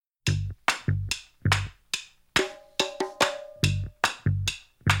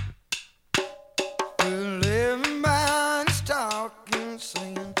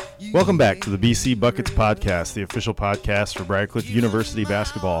Welcome back to the BC Buckets Podcast, the official podcast for Briarcliff University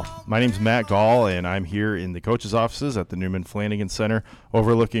basketball. My name's Matt Gall, and I'm here in the coach's offices at the Newman Flanagan Center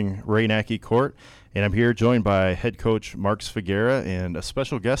overlooking Ray Nackey Court. And I'm here joined by head coach Marcus Figuera and a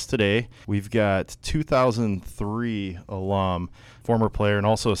special guest today. We've got 2003 alum, former player, and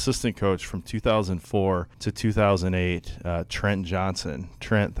also assistant coach from 2004 to 2008, Trent Johnson.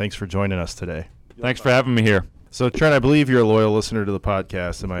 Trent, thanks for joining us today. Thanks for having me here. So, Trent, I believe you're a loyal listener to the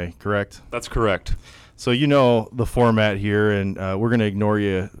podcast. Am I correct? That's correct. So you know the format here, and we're going to ignore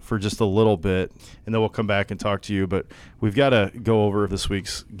you for just a little bit, and then we'll come back and talk to you. But we've got to go over this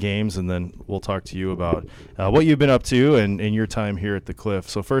week's games, and then we'll talk to you about what you've been up to and your time here at the Cliff.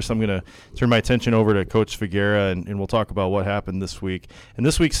 So first I'm going to turn my attention over to Coach Figuera, and we'll talk about what happened this week. And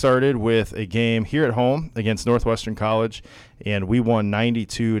this week started with a game here at home against Northwestern College, and we won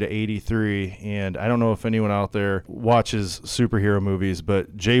 92-83. And I don't know if anyone out there watches superhero movies,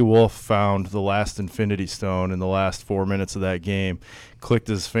 but Jay Wolf found the last Infinity Stone in the last 4 minutes of that game, clicked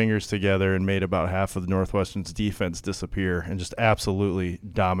his fingers together and made about half of the Northwestern's defense disappear, and just absolutely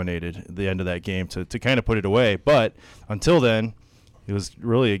dominated the end of that game to kind of put it away. But until then, it was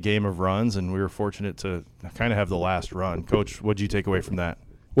really a game of runs, and we were fortunate to kind of have the last run. Coach, what did you take away from that?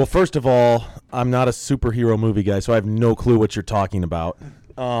 Well, first of all, I'm not a superhero movie guy, so I have no clue what you're talking about.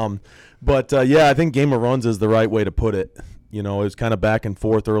 Yeah, I think game of runs is the right way to put it. You know, it was kind of back and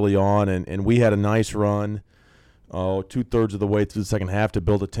forth early on, and we had a nice run, 2/3 of the way through the second half to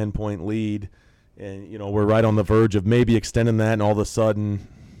build a 10-point lead. And, you know, we're right on the verge of maybe extending that, and all of a sudden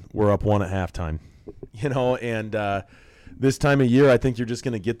we're up one at halftime. You know, and this time of year I think you're just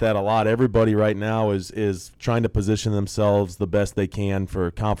going to get that a lot. Everybody right now is trying to position themselves the best they can for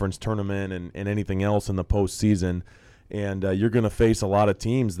a conference tournament and anything else in the postseason. And you're going to face a lot of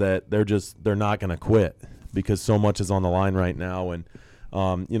teams that they're not going to quit, because so much is on the line right now. And,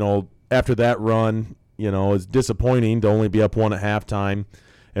 you know, after that run, you know, it's disappointing to only be up one at halftime.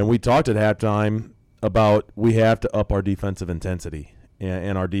 And we talked at halftime about we have to up our defensive intensity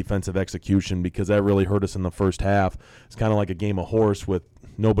and our defensive execution, because that really hurt us in the first half. It's kind of like a game of horse with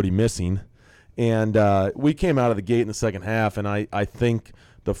nobody missing. And we came out of the gate in the second half, and I think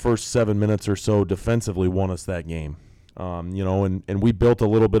the first 7 minutes or so defensively won us that game. You know, and we built a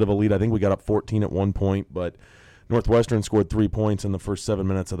little bit of a lead. I think we got up 14 at one point, but Northwestern scored 3 points in the first 7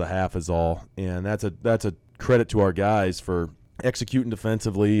 minutes of the half is all. And that's a credit to our guys for executing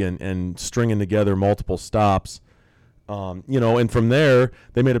defensively and stringing together multiple stops. You know, and from there,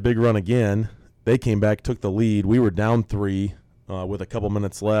 they made a big run again. They came back, took the lead. We were down 3 with a couple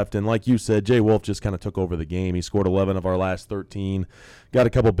minutes left. And like you said, Jay Wolf just kind of took over the game. He scored 11 of our last 13, got a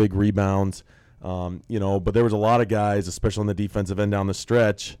couple big rebounds. You know, but there was a lot of guys, especially on the defensive end down the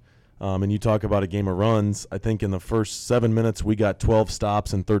stretch. And you talk about a game of runs. I think in the first 7 minutes we got 12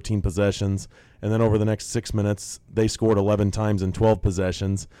 stops and 13 possessions. And then over the next 6 minutes, they scored 11 times in 12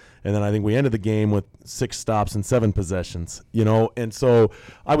 possessions. And then I think we ended the game with 6 stops and 7 possessions, you know. And so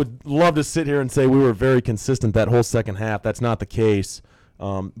I would love to sit here and say we were very consistent that whole second half. That's not the case.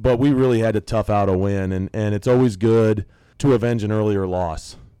 But we really had to tough out a win. And it's always good to avenge an earlier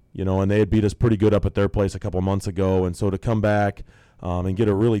loss. You know, and they had beat us pretty good up at their place a couple months ago. And so to come back and get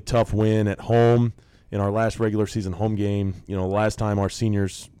a really tough win at home in our last regular season home game, you know, last time our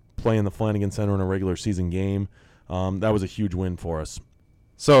seniors play in the Flanagan Center in a regular season game, that was a huge win for us.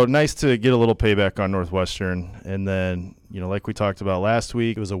 So nice to get a little payback on Northwestern. And then, you know, like we talked about last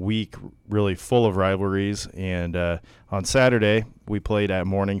week, it was a week really full of rivalries. And on Saturday, we played at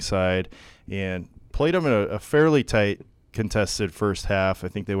Morningside and played them in a fairly tight contested first half. I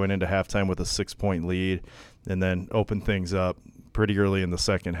think they went into halftime with a 6-point lead and then opened things up pretty early in the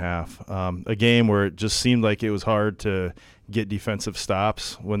second half. A game where it just seemed like it was hard to get defensive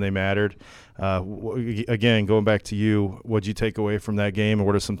stops when they mattered. Again, going back to you, what did you take away from that game, and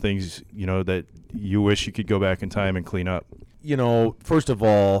what are some things, you know, that you wish you could go back in time and clean up? You know, first of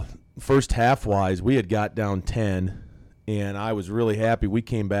all, first half-wise, we had got down 10, and I was really happy. We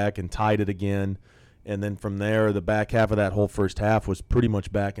came back and tied it again. And then from there, the back half of that whole first half was pretty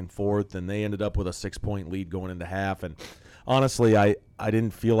much back and forth, and they ended up with a 6-point lead going into half. And honestly, I didn't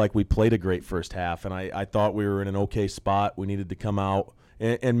feel like we played a great first half, and I thought we were in an okay spot. We needed to come out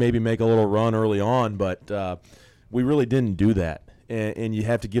and maybe make a little run early on, but we really didn't do that. And you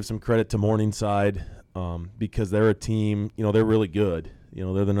have to give some credit to Morningside because they're a team, you know, they're really good. You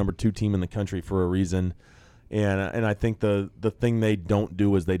know, they're the number 2 team in the country for a reason. And I think the thing they don't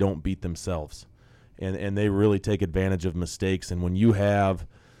do is they don't beat themselves. And they really take advantage of mistakes. And when you have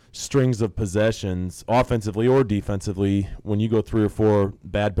strings of possessions, offensively or defensively, when you go 3 or 4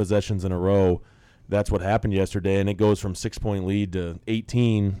 bad possessions in a row, that's what happened yesterday, and it goes from 6-point lead to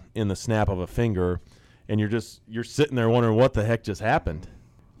 18 in the snap of a finger, and you're sitting there wondering what the heck just happened.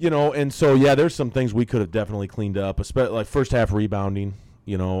 And so there's some things we could have definitely cleaned up, especially like first half rebounding.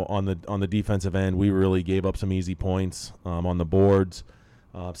 On the defensive end, we really gave up some easy points on the boards.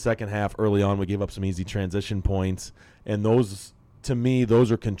 Second half, early on, we gave up some easy transition points, and those, to me,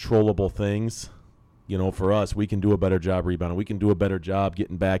 those are controllable things. For us, we can do a better job rebounding. We can do a better job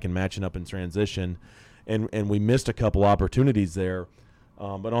getting back and matching up in transition, and we missed a couple opportunities there.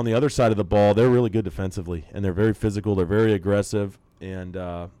 But on the other side of the ball, they're really good defensively, and they're very physical. They're very aggressive, and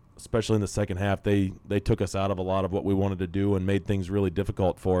especially in the second half, they took us out of a lot of what we wanted to do and made things really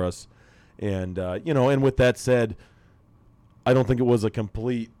difficult for us. And, and with that said, I don't think it was a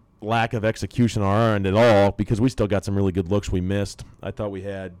complete lack of execution on our end at all, because we still got some really good looks we missed. I thought we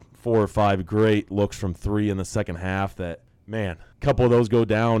had 4 or 5 great looks from 3 in the second half that, man, a couple of those go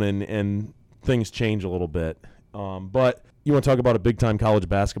down and things change a little bit. But you want to talk about a big-time college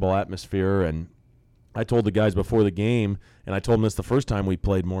basketball atmosphere, and I told the guys before the game, and I told them this the first time we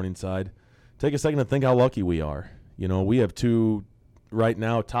played Morningside, take a second to think how lucky we are. We have 2 right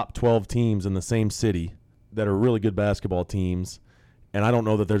now top 12 teams in the same city that are really good basketball teams, and I don't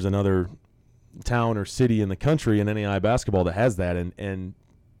know that there's another town or city in the country in NAI basketball that has that. And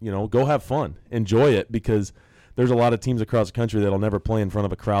go have fun, enjoy it, because there's a lot of teams across the country that'll never play in front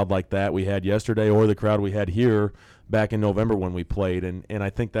of a crowd like that we had yesterday, or the crowd we had here back in November when we played, and I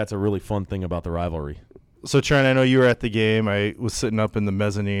think that's a really fun thing about the rivalry. So, Trent, I know you were at the game. I was sitting up in the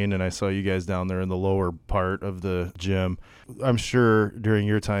mezzanine, and I saw you guys down there in the lower part of the gym. I'm sure during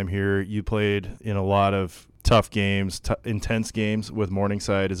your time here, you played in a lot of tough games, intense games with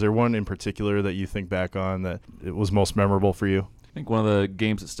Morningside. Is there one in particular that you think back on that it was most memorable for you? I think one of the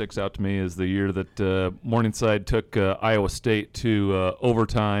games that sticks out to me is the year that Morningside took Iowa State to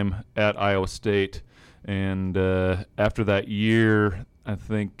overtime at Iowa State. And after that year, I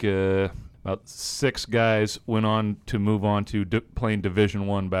think about 6 guys went on to move on to playing Division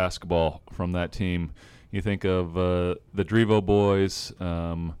I basketball from that team. You think of the Drevo boys,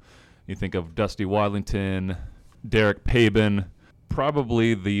 you think of Dusty Wadlington, Derek Pabin,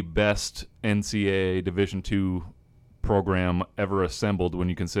 probably the best NCAA Division II program ever assembled when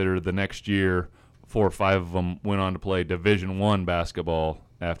you consider the next year 4 or 5 of them went on to play Division I basketball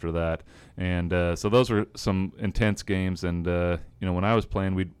after that. And so those were some intense games. And, when I was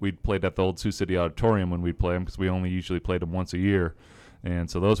playing, we'd played at the old Sioux City Auditorium when we'd play them, because we only usually played them once a year. And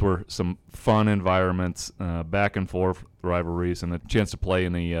so those were some fun environments, back and forth rivalries, and a chance to play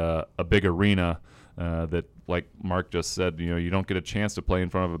in a big arena that, like Mark just said, you don't get a chance to play in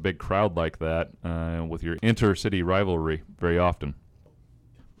front of a big crowd like that with your inter-city rivalry very often.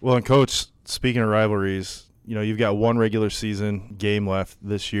 Well, and Coach, speaking of rivalries, you've got one regular season game left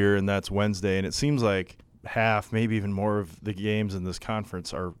this year, and that's Wednesday, and it seems like half, maybe even more of the games in this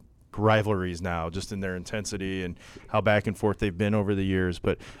conference are rivalries now, just in their intensity and how back and forth they've been over the years.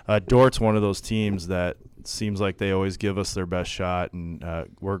 But Dort's one of those teams that seems like they always give us their best shot, and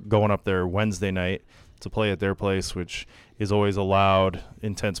we're going up there Wednesday night to play at their place, which is always a loud,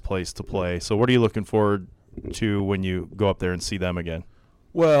 intense place to play. So what are you looking forward to when you go up there and see them again?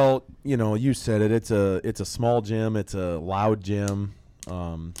 Well, you said it. It's a small gym. It's a loud gym.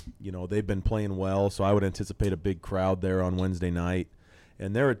 They've been playing well, so I would anticipate a big crowd there on Wednesday night.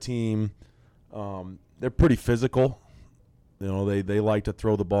 And they're a team, they're pretty physical. They like to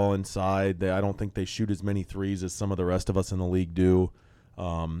throw the ball inside. I don't think they shoot as many threes as some of the rest of us in the league do.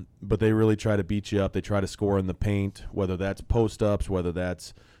 But they really try to beat you up. They try to score in the paint, whether that's post-ups, whether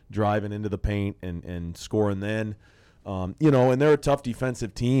that's driving into the paint and scoring then. And they're a tough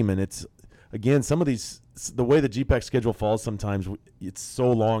defensive team. And it's, again, some of these, the way the GPAC schedule falls sometimes, it's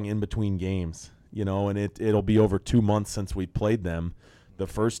so long in between games, and it'll be over 2 months since we played them the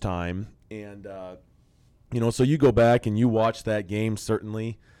first time. And, so you go back and you watch that game,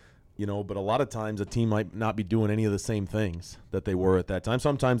 certainly, but a lot of times a team might not be doing any of the same things that they were at that time.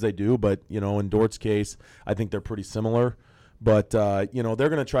 Sometimes they do, but, in Dort's case, I think they're pretty similar. But, they're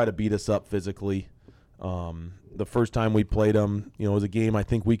going to try to beat us up physically. The first time we played them, it was a game I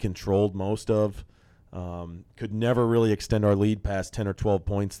think we controlled most of. Could never really extend our lead past 10 or 12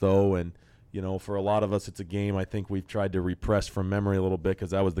 points, though. And, for a lot of us, it's a game I think we've tried to repress from memory a little bit,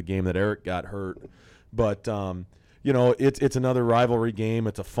 because that was the game that Eric got hurt. But, it's another rivalry game.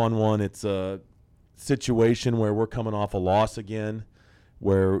 It's a fun one. It's a situation where we're coming off a loss again,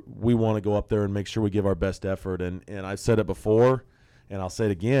 where we want to go up there and make sure we give our best effort. And I've said it before, and I'll say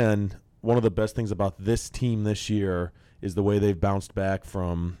it again, one of the best things about this team this year is the way they've bounced back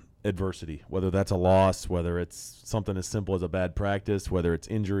from adversity, whether that's a loss, whether it's something as simple as a bad practice, whether it's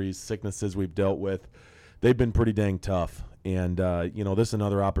injuries, sicknesses we've dealt with. They've been pretty dang tough. And, this is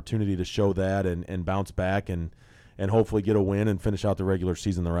another opportunity to show that and bounce back and hopefully get a win and finish out the regular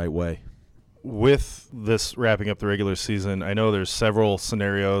season the right way. With this wrapping up the regular season, I know there's several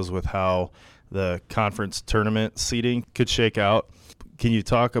scenarios with how the conference tournament seeding could shake out. Can you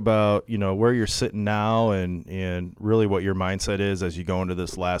talk about, where you're sitting now and really what your mindset is as you go into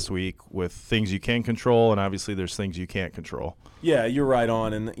this last week with things you can control, and obviously there's things you can't control? Yeah, you're right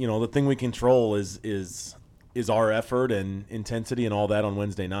on. And, the thing we control is our effort and intensity and all that on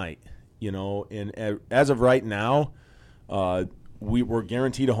Wednesday night. And as of right now, we're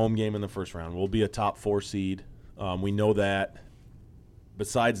guaranteed a home game in the first round. We'll be a top 4 seed. We know that.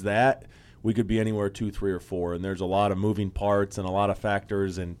 Besides that, we could be anywhere 2, 3, or 4, and there's a lot of moving parts and a lot of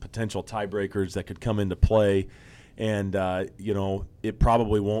factors and potential tiebreakers that could come into play. And, it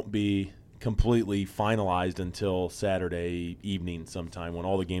probably won't be completely finalized until Saturday evening sometime when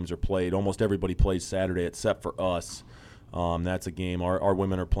all the games are played. Almost everybody plays Saturday except for us. That's a game. Our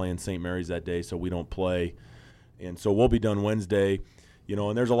women are playing St. Mary's that day, so we don't play. And so we'll be done Wednesday.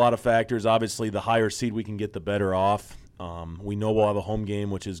 And there's a lot of factors. Obviously, the higher seed we can get, the better off. We know we'll have a home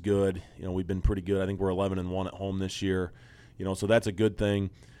game, which is good. We've been pretty good. I think we're 11-1 at home this year. So that's a good thing.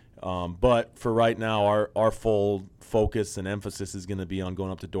 But for right now, our full focus and emphasis is going to be on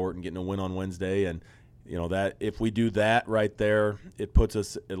going up to Dordt and getting a win on Wednesday. And that if we do that right there, it puts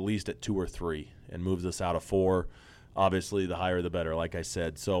us at least at 2 or 3 and moves us out of 4. Obviously, the higher the better, like I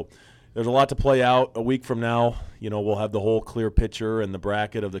said. So there's a lot to play out. A week from now, we'll have the whole clear picture and the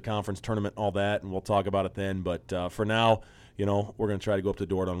bracket of the conference tournament and all that, and we'll talk about it then. But for now, we're going to try to go up to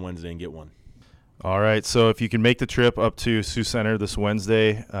Dordt on Wednesday and get one. All right, so if you can make the trip up to Sioux Center this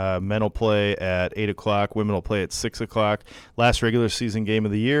Wednesday, men will play at 8 o'clock, women will play at 6 o'clock. Last regular season game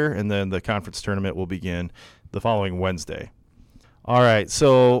of the year, and then the conference tournament will begin the following Wednesday. All right,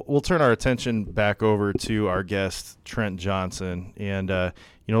 so we'll turn our attention back over to our guest, Trent Johnson. And,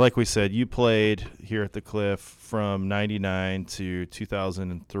 like we said, you played here at the Cliff from 99 to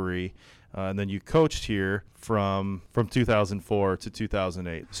 2003, and then you coached here from 2004 to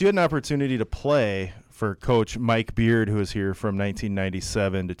 2008. So you had an opportunity to play for Coach Mike Beard, who was here from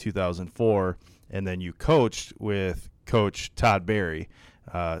 1997 to 2004, and then you coached with Coach Todd Berry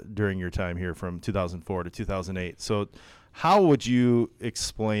during your time here from 2004 to 2008. So how would you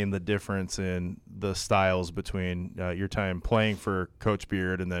explain the difference in the styles between your time playing for Coach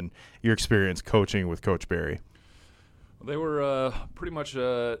Beard and then your experience coaching with Coach Berry? They were pretty much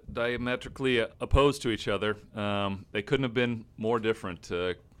diametrically opposed to each other. They couldn't have been more different.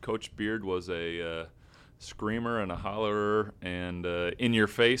 Coach Beard was a screamer and a hollerer and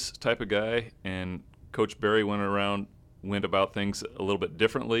in-your-face type of guy, and Coach Berry went about things a little bit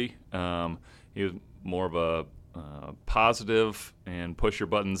differently. He was more of a positive and push your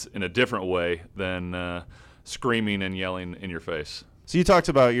buttons in a different way than screaming and yelling in your face. So you talked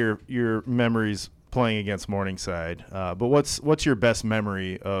about your memories playing against Morningside, but what's your best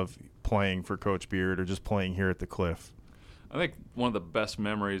memory of playing for Coach Beard or just playing here at the Cliff? I think one of the best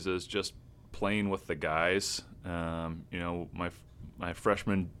memories is just playing with the guys. My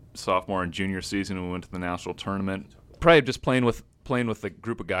freshman, sophomore, and junior season, we went to the national tournament. Probably just playing with the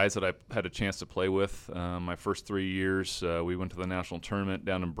group of guys that I had a chance to play with. My first 3 years, we went to the national tournament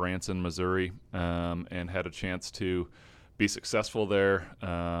down in Branson, Missouri, and had a chance to be successful there.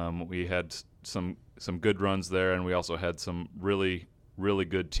 We had some good runs there, and we also had some really, really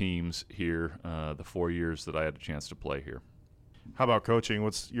good teams here the 4 years that I had a chance to play here. How about coaching?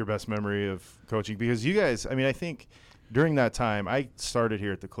 What's your best memory of coaching? Because you guys, I think during that time, I started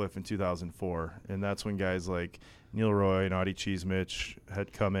here at the Cliff in 2004, and that's when guys like Neil Roy and Audie Cheesemich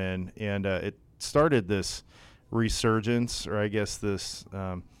had come in, and it started this resurgence, or I guess this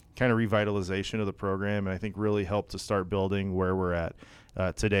kind of revitalization of the program, and I think really helped to start building where we're at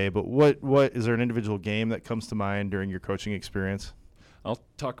today. But what is there an individual game that comes to mind during your coaching experience? I'll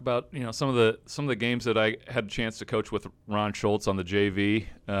talk about some of the games that I had a chance to coach with Ron Schultz on the JV.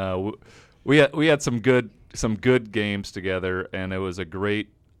 We had some good games together, and it was a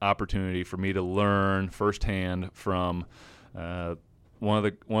great opportunity for me to learn firsthand from one of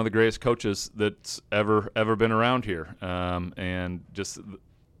the greatest coaches that's ever been around here, and just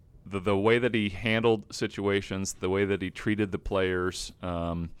the way that he handled situations, the way that he treated the players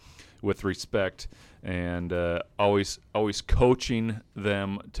with respect, and always coaching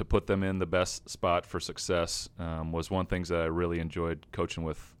them to put them in the best spot for success was one thing that I really enjoyed coaching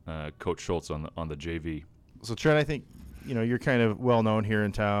with Coach Schultz on the JV. So Trent, I think you're kind of well known here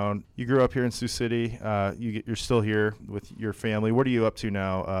in town. You grew up here in Sioux City. You're still here with your family. What are you up to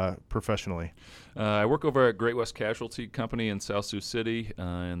now professionally? I work over at Great West Casualty Company in South Sioux City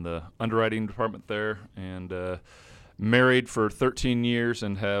in the underwriting department there, and married for 13 years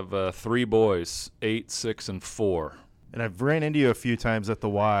and have 3 boys, 8, 6, and 4. And I've ran into you a few times at the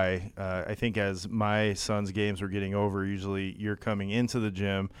Y. I think as my son's games were getting over, usually you're coming into the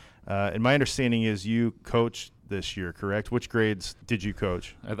gym. And my understanding is you coached this year, correct? Which grades did you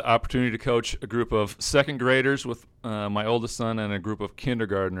coach? I had the opportunity to coach a group of second graders with my oldest son and a group of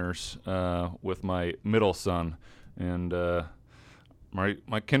kindergartners with my middle son. And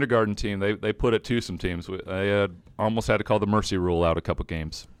my kindergarten team, they put it to some teams. I almost had to call the mercy rule out a couple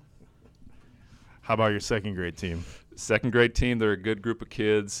games. How about your second grade team? Second grade team, they're a good group of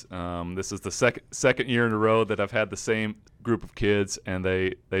kids. This is the second year in a row that I've had the same group of kids, and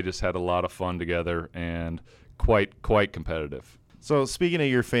they just had a lot of fun together and quite competitive. So speaking of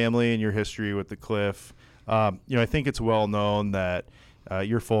your family and your history with the Cliff, I think it's well known that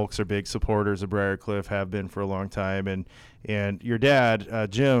your folks are big supporters of Briar Cliff, have been for a long time, and your dad,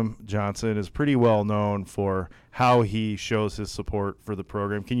 Jim Johnson, is pretty well known for how he shows his support for the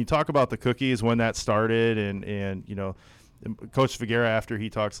program. Can you talk about the cookies, when that started, and Coach Figuera, after he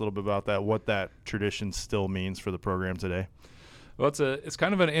talks a little bit about that, what that tradition still means for the program today? Well, it's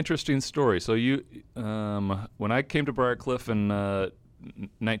kind of an interesting story. So when I came to Briar Cliff in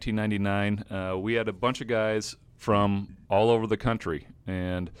 1999, we had a bunch of guys from all over the country,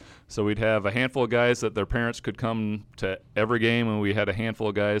 and so we'd have a handful of guys that their parents could come to every game, and we had a handful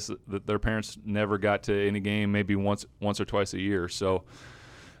of guys that their parents never got to any game, maybe once or twice a year. So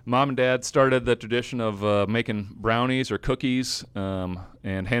Mom and Dad started the tradition of making brownies or cookies and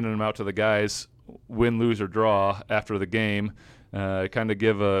handing them out to the guys, win, lose, or draw, after the game, kind of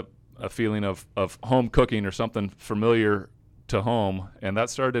give a feeling of home cooking or something familiar to home. And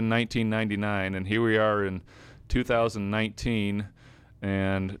that started in 1999, and here we are in 2019,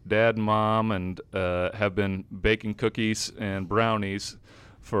 and Dad and Mom have been baking cookies and brownies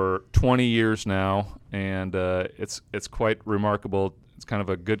for 20 years now, and it's quite remarkable. It's kind of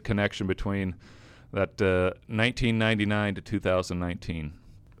a good connection between that 1999 to 2019.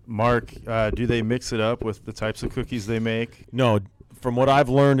 Mark, do they mix it up with the types of cookies they make? No, from what I've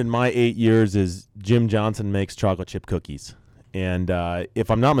learned in my 8 years is Jim Johnson makes chocolate chip cookies. And if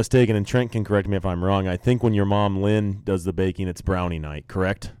I'm not mistaken, and Trent can correct me if I'm wrong, I think when your mom, Lynn, does the baking, it's brownie night,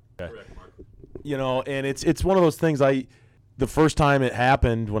 correct? Correct, Mark. And it's one of those things. The first time it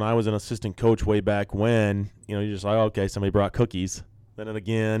happened when I was an assistant coach way back when, you're just like, okay, somebody brought cookies. Then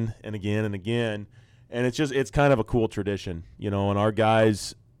again and again and again. And it's kind of a cool tradition, and our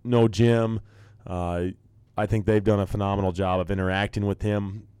guys know Jim. I think they've done a phenomenal job of interacting with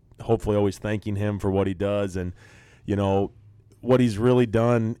him, hopefully always thanking him for what he does. And, what he's really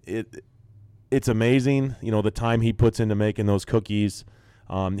done, it's amazing, the time he puts into making those cookies.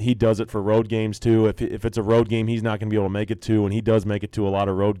 He does it for road games too. If it's a road game he's not going to be able to make it to, and he does make it to a lot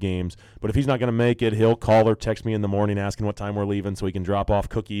of road games, but if he's not going to make it, he'll call or text me in the morning asking what time we're leaving so he can drop off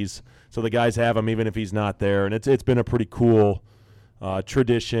cookies so the guys have them even if he's not there. And it's been a pretty cool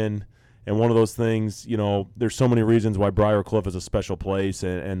tradition. And one of those things, there's so many reasons why Briar Cliff is a special place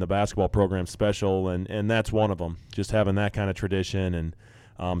and the basketball program's special, and that's one of them. Just having that kind of tradition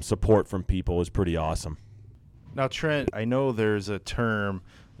and support from people is pretty awesome. Now, Trent, I know there's a term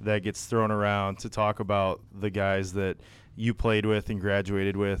that gets thrown around to talk about the guys that you played with and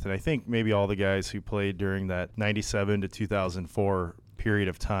graduated with, and I think maybe all the guys who played during that 97 to 2004 period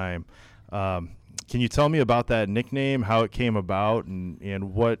of time. Can you tell me about that nickname, how it came about,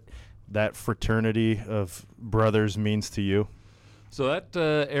 and what that fraternity of brothers means to you? So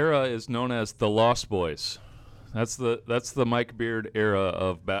that era is known as the Lost Boys. That's the Mike Beard era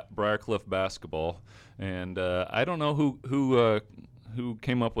of Briar Cliff basketball, and I don't know who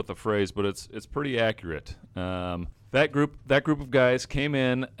came up with the phrase, but it's pretty accurate. That group of guys came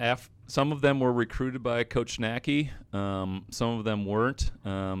in. Some of them were recruited by Coach Schnacky. Some of them weren't.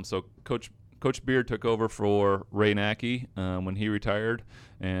 So Coach Beard took over for Ray Nackey when he retired,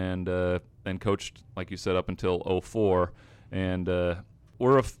 and coached, like you said, up until 2004. And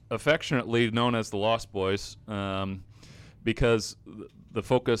we're affectionately known as the Lost Boys because the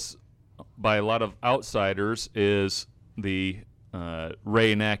focus by a lot of outsiders is the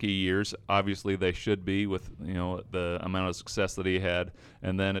Ray Nackey years. Obviously, they should be with the amount of success that he had,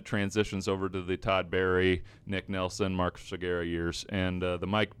 and then it transitions over to the Todd Berry, Nick Nelson, Mark Segura years, and the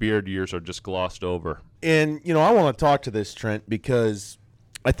Mike Beard years are just glossed over. And I want to talk to this, Trent, because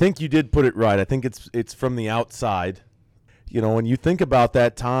I think you did put it right. I think it's from the outside. When you think about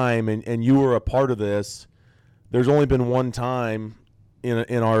that time and you were a part of this, there's only been one time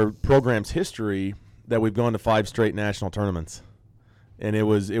in our program's history that we've gone to 5 straight national tournaments. And it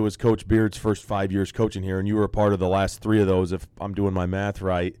was Coach Beard's first 5 years coaching here, and you were a part of the last 3 of those, if I'm doing my math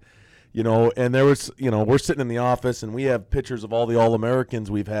right. And there was, we're sitting in the office, and we have pictures of all the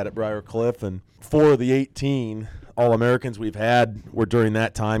All-Americans we've had at Briar Cliff, and 4 of the 18 All-Americans we've had were during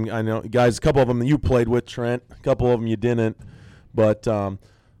that time. I know, guys, a couple of them you played with, Trent, a couple of them you didn't, but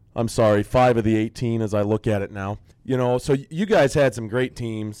I'm sorry, 5 of the 18 as I look at it now. So you guys had some great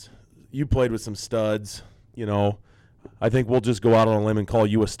teams. You played with some studs, I think we'll just go out on a limb and call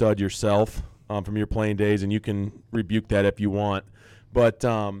you a stud yourself from your playing days, and you can rebuke that if you want. But,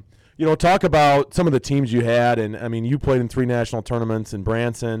 talk about some of the teams you had. And, I mean, you played in 3 national tournaments in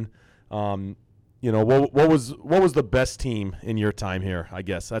Branson. What was the best team in your time here, I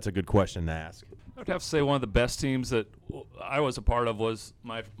guess? That's a good question to ask. I would have to say one of the best teams that I was a part of was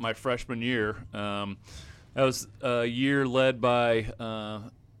my freshman year. That was a year led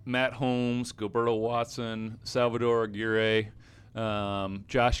by Matt Holmes, Gilberto Watson, Salvador Aguirre,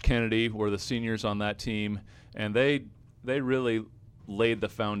 Josh Kennedy were the seniors on that team, and they really laid the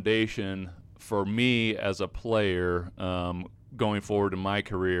foundation for me as a player going forward in my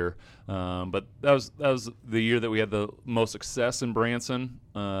career. But that was the year that we had the most success in Branson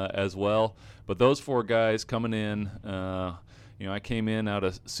as well. But those 4 guys coming in, I came in out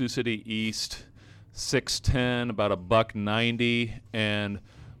of Sioux City East, 6'10", about $190, and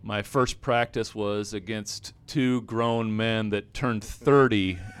my first practice was against 2 grown men that turned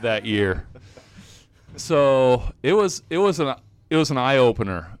 30 that year. So it was an eye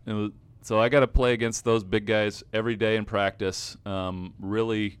opener. So I got to play against those big guys every day in practice.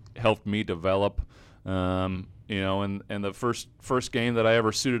 Really helped me develop. And the first game that I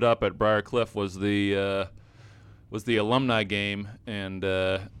ever suited up at Briar Cliff was the alumni game. And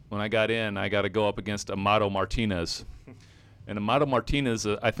when I got in, I got to go up against Amado Martinez. And Amado Martinez,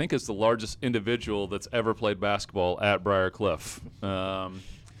 I think, is the largest individual that's ever played basketball at Briar Cliff.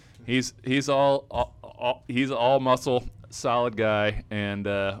 He's all muscle, solid guy, and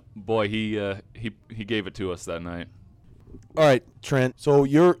boy, he gave it to us that night. All right, Trent. So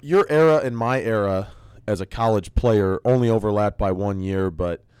your era and my era as a college player only overlapped by 1 year,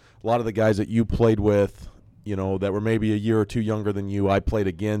 but a lot of the guys that you played with, that were maybe a year or 2 younger than you, I played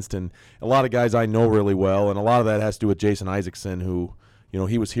against, and a lot of guys I know really well, and a lot of that has to do with Jason Isaacson, who,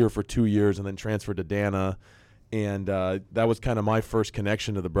 he was here for 2 years and then transferred to Dana, and that was kind of my first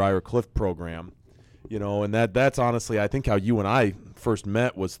connection to the Briar Cliff program, and that's honestly, I think, how you and I first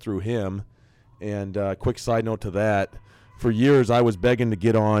met was through him. And quick side note to that, for years I was begging to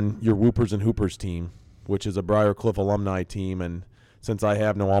get on your Whoopers and Hoopers team, which is a Briar Cliff alumni team, and since I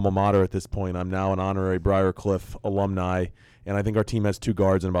have no alma mater at this point, I'm now an honorary Briar Cliff alumni, and I think our team has 2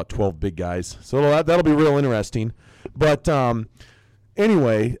 guards and about 12 big guys. So that'll be real interesting. But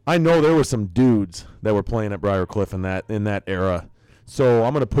anyway, I know there were some dudes that were playing at Briar Cliff in that era. So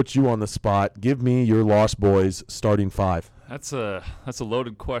I'm going to put you on the spot. Give me your Lost Boys starting 5. That's a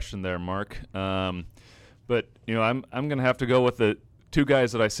loaded question there, Mark. But I'm going to have to go with the 2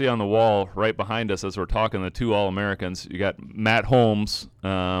 guys that I see on the wall right behind us as we're talking, the 2 All-Americans. You got Matt Holmes,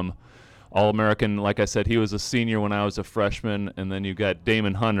 All-American. Like I said, he was a senior when I was a freshman. And then you got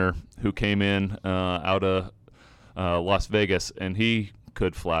Damon Hunter, who came in out of Las Vegas, and he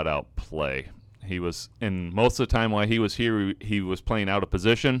could flat out play. He was, and most of the time while he was here, he was playing out of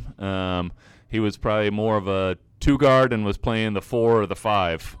position. He was probably more of a 2 guard and was playing the 4 or the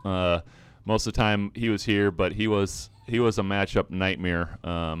 5. Most of the time he was here, but he was a matchup nightmare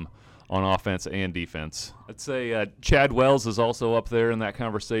on offense and defense. I'd say Chad Wells is also up there in that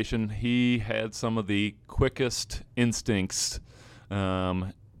conversation. He had some of the quickest instincts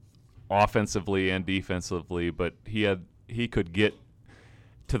offensively and defensively, but he could get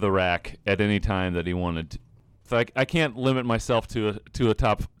to the rack at any time that he wanted. So I can't limit myself to a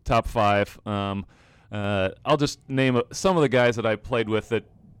top 5. I'll just name some of the guys that I played with that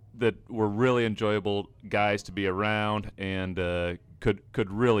were really enjoyable guys to be around and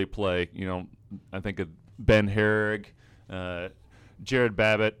could really play. I think of Ben Herrig, Jared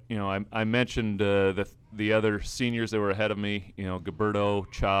Babbitt. I mentioned the other seniors that were ahead of me. Gilberto,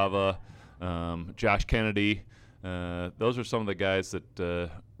 Chava, Josh Kennedy. Those are some of the guys that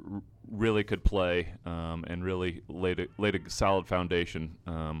really could play and really laid a solid foundation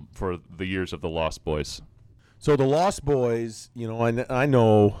for the years of the Lost Boys. So the Lost Boys, I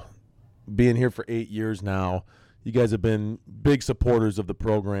know, being here for 8 years now, you guys have been big supporters of the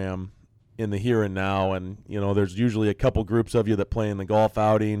program in the here and now, and there's usually a couple groups of you that play in the golf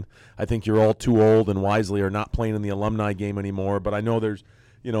outing. I think you're all too old and wisely are not playing in the alumni game anymore, but I know there's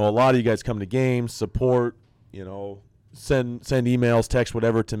a lot of you guys come to games, support, send emails, text,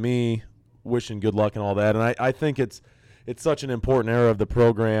 whatever to me, wishing good luck and all that. And I think it's such an important era of the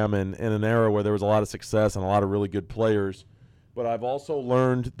program and an era where there was a lot of success and a lot of really good players. But I've also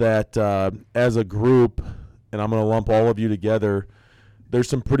learned that as a group, and I'm going to lump all of you together, there's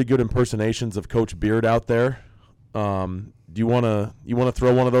some pretty good impersonations of Coach Beard out there. Do you want to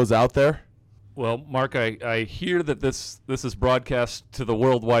throw one of those out there? Well, Mark, I hear that this is broadcast to the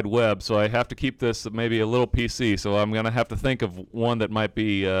World Wide Web, so I have to keep this maybe a little PC, so I'm going to have to think of one that might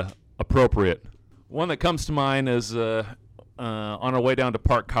be appropriate. One that comes to mind is on our way down to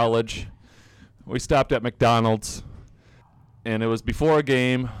Park College. We stopped at McDonald's, and it was before a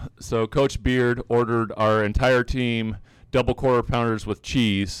game, so Coach Beard ordered our entire team double quarter pounders with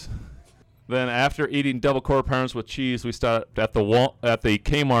cheese. Then after eating double quarter pounders with cheese, we stopped at the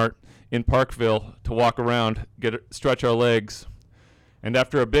Kmart in Parkville to walk around, stretch our legs. And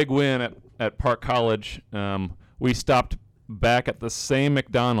after a big win at Park College, we stopped back at the same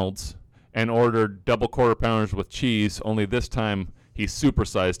McDonald's and ordered double quarter pounders with cheese, only this time he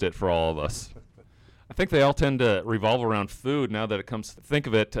supersized it for all of us. I think they all tend to revolve around food now that it comes to think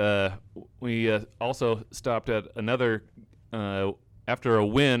of it. We also stopped at another, after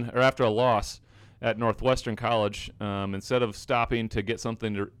a loss, at Northwestern College. Instead of stopping to get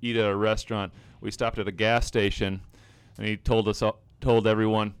something to eat at a restaurant, we stopped at a gas station, and he told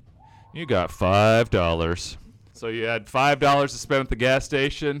everyone, "You got $5." So you had $5 to spend at the gas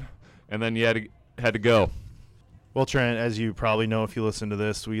station, and then you had to go. Well, Trent, as you probably know if you listen to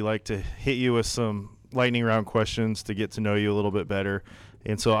this, we like to hit you with some lightning round questions to get to know you a little bit better.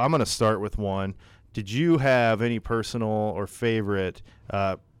 And so I'm going to start with one. Did you have any personal or favorite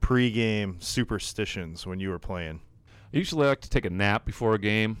pregame superstitions when you were playing? I usually like to take a nap before a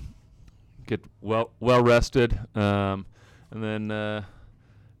game, get well rested, and then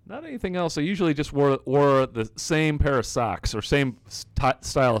not anything else. I usually just wore the same pair of socks or same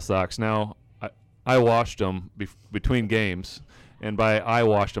style of socks. Now, I washed them between games, and by I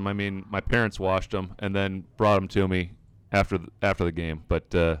washed them, I mean my parents washed them and then brought them to me after the game.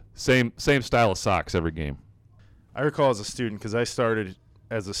 But same style of socks every game. I recall as a student, because I started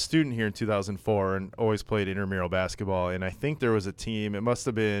as a student here in 2004 and always played intramural basketball, and I think there was a team, it must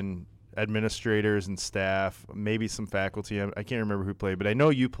have been administrators and staff, maybe some faculty, I can't remember who played, but I know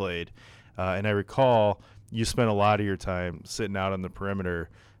you played, and I recall you spent a lot of your time sitting out on the perimeter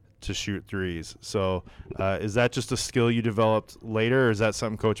to shoot threes. So is that just a skill you developed later, or is that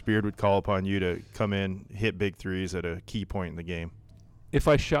something Coach Beard would call upon you to come in, hit big threes at a key point in the game? If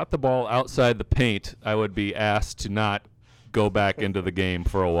I shot the ball outside the paint, I would be asked to not go back into the game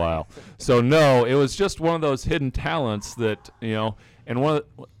for a while. So no, it was just one of those hidden talents that, and one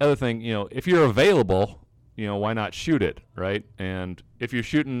other thing, if you're available, why not shoot it, right? And if you're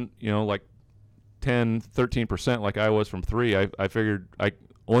shooting, like 10, 13% like I was from three, I figured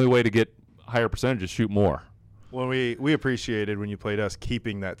only way to get higher percentage is shoot more. Well, we appreciated when you played us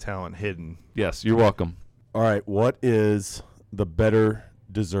keeping that talent hidden. Yes, you're welcome. All right, what is the better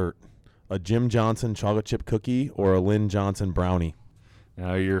dessert? A Jim Johnson chocolate chip cookie or a Lynn Johnson brownie?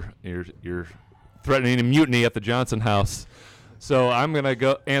 Now you're threatening a mutiny at the Johnson house. So I'm going to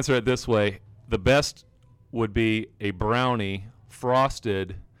go answer it this way. The best would be a brownie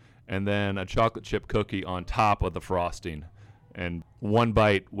frosted and then a chocolate chip cookie on top of the frosting, and one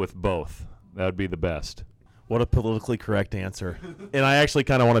bite with both. That would be the best. What a politically correct answer. And I actually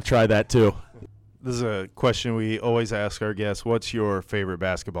kind of want to try that too. This is a question we always ask our guests. What's your favorite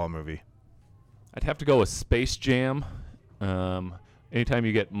basketball movie? I'd have to go with Space Jam. Anytime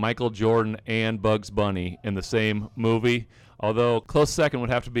you get Michael Jordan and Bugs Bunny in the same movie, although close second would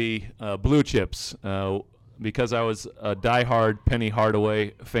have to be Blue Chips, because I was a diehard Penny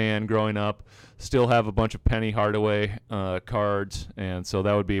Hardaway fan growing up. Still have a bunch of Penny Hardaway cards, and so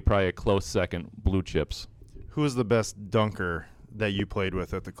that would be probably a close second, Blue Chips. Who was the best dunker that you played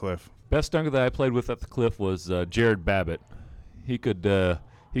with at the Cliff? Best dunker that I played with at the Cliff was Jared Babbitt. He could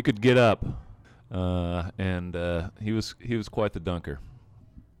get up. And he was quite the dunker.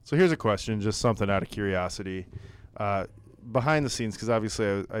 So here's a question, just something out of curiosity. Behind the scenes, because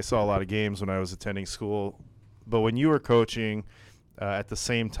obviously I saw a lot of games when I was attending school, but when you were coaching at the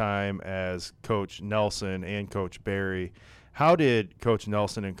same time as Coach Nelson and Coach Barry, how did Coach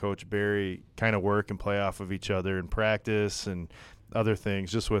Nelson and Coach Barry kind of work and play off of each other in practice and other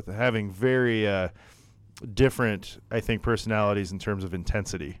things, just with having very different, I think, personalities in terms of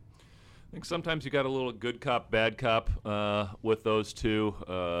intensity? I think sometimes you got a little good cop, bad cop with those two.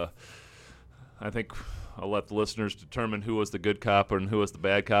 I think I'll let the listeners determine who was the good cop and who was the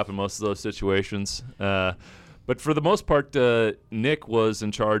bad cop in most of those situations. But But for the most part, Nick was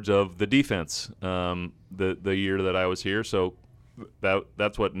in charge of the defense the year that I was here. So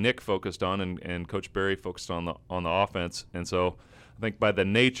that's what Nick focused on, and Coach Berry focused on the offense. And so I think by the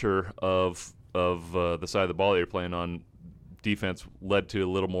nature of the side of the ball that you're playing on, defense led to a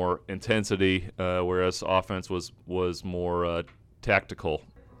little more intensity, whereas offense was more tactical.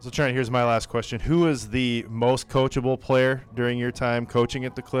 So, Trent, here's my last question. Who is the most coachable player during your time coaching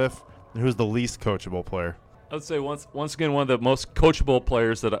at the Cliff, and who's the least coachable player? I would say once again, one of the most coachable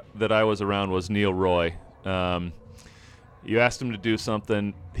players that I was around was Neil Roy. You asked him to do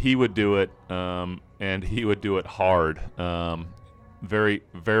something, he would do it, and he would do it hard. Very,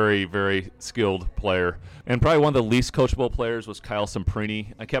 very, very skilled player. And probably one of the least coachable players was Kyle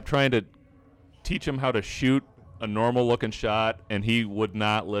Semprini. I kept trying to teach him how to shoot a normal-looking shot, and he would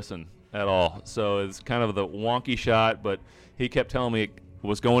not listen at all. So it's kind of the wonky shot, but he kept telling me it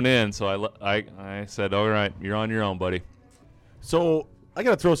was going in. So I said, all right, you're on your own, buddy. So I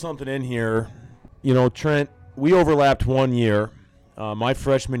got to throw something in here. You know, Trent, we overlapped 1 year. My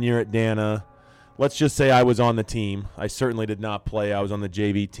freshman year at Dana, let's just say I was on the team. I certainly did not play. I was on the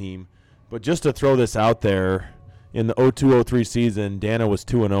JV team. But just to throw this out there, in the 02-03 season, Dana was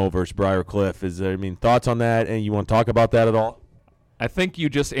 2-0 versus Briar Cliff. Thoughts on that? And you want to talk about that at all? I think you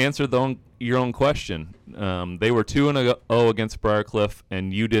just answered your own question. They were 2-0 against Briar Cliff,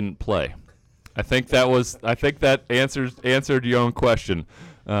 and you didn't play. I think that answered your own question.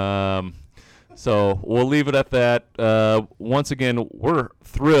 So we'll leave it at that. Once again, we're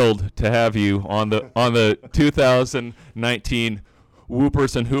thrilled to have you on the 2019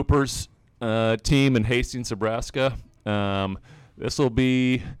 Whoopers and Hoopers team in Hastings, Nebraska.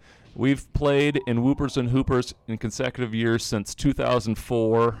 We've played in Whoopers and Hoopers in consecutive years since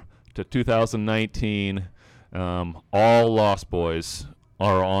 2004 to 2019. All Lost Boys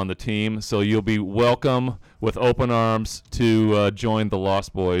are on the team, so you'll be welcome with open arms to join the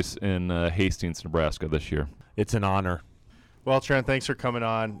Lost Boys in Hastings, Nebraska this year. It's an honor. Well, Trent, thanks for coming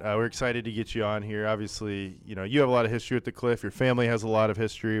on. We're excited to get you on here. Obviously, you have a lot of history with the Cliff. Your family has a lot of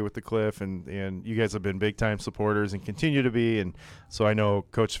history with the Cliff, and you guys have been big-time supporters and continue to be. And so I know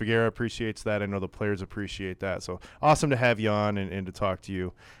Coach Figuera appreciates that. I know the players appreciate that. So awesome to have you on and to talk to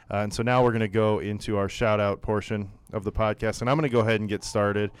you. And so now we're going to go into our shout-out portion of the podcast, and I'm going to go ahead and get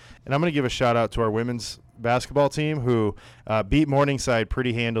started. And I'm going to give a shout-out to our women's basketball team who beat Morningside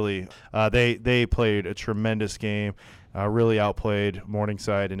pretty handily. They played a tremendous game. Really outplayed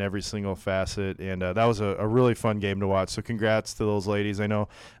Morningside in every single facet, and that was a really fun game to watch. So congrats to those ladies. I know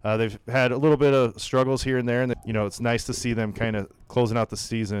they've had a little bit of struggles here and there, and it's nice to see them kind of closing out the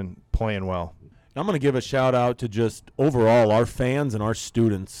season playing well. I'm going to give a shout-out to just overall our fans and our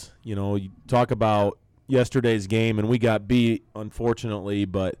students. You talk about yesterday's game, and we got beat, unfortunately,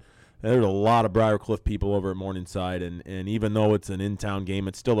 but there's a lot of Briar Cliff people over at Morningside, and even though it's an in-town game,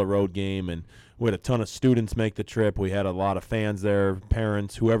 it's still a road game, and we had a ton of students make the trip. We had a lot of fans there,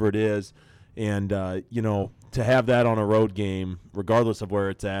 parents, whoever it is, and, to have that on a road game, regardless of where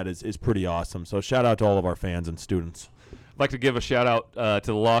it's at, is pretty awesome. So shout-out to all of our fans and students. I'd like to give a shout-out to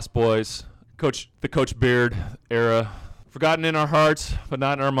the Lost Boys, the Coach Beard era. Forgotten in our hearts, but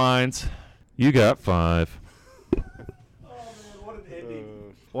not in our minds. You got 5.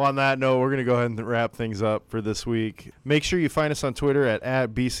 Well, on that note, we're going to go ahead and wrap things up for this week. Make sure you find us on Twitter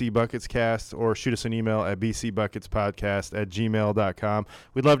at BCBucketsCast or shoot us an email at bcbucketspodcast@gmail.com.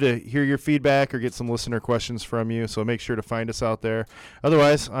 We'd love to hear your feedback or get some listener questions from you, so make sure to find us out there.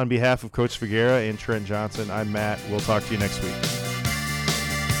 Otherwise, on behalf of Coach Figuera and Trent Johnson, I'm Matt. We'll talk to you next week.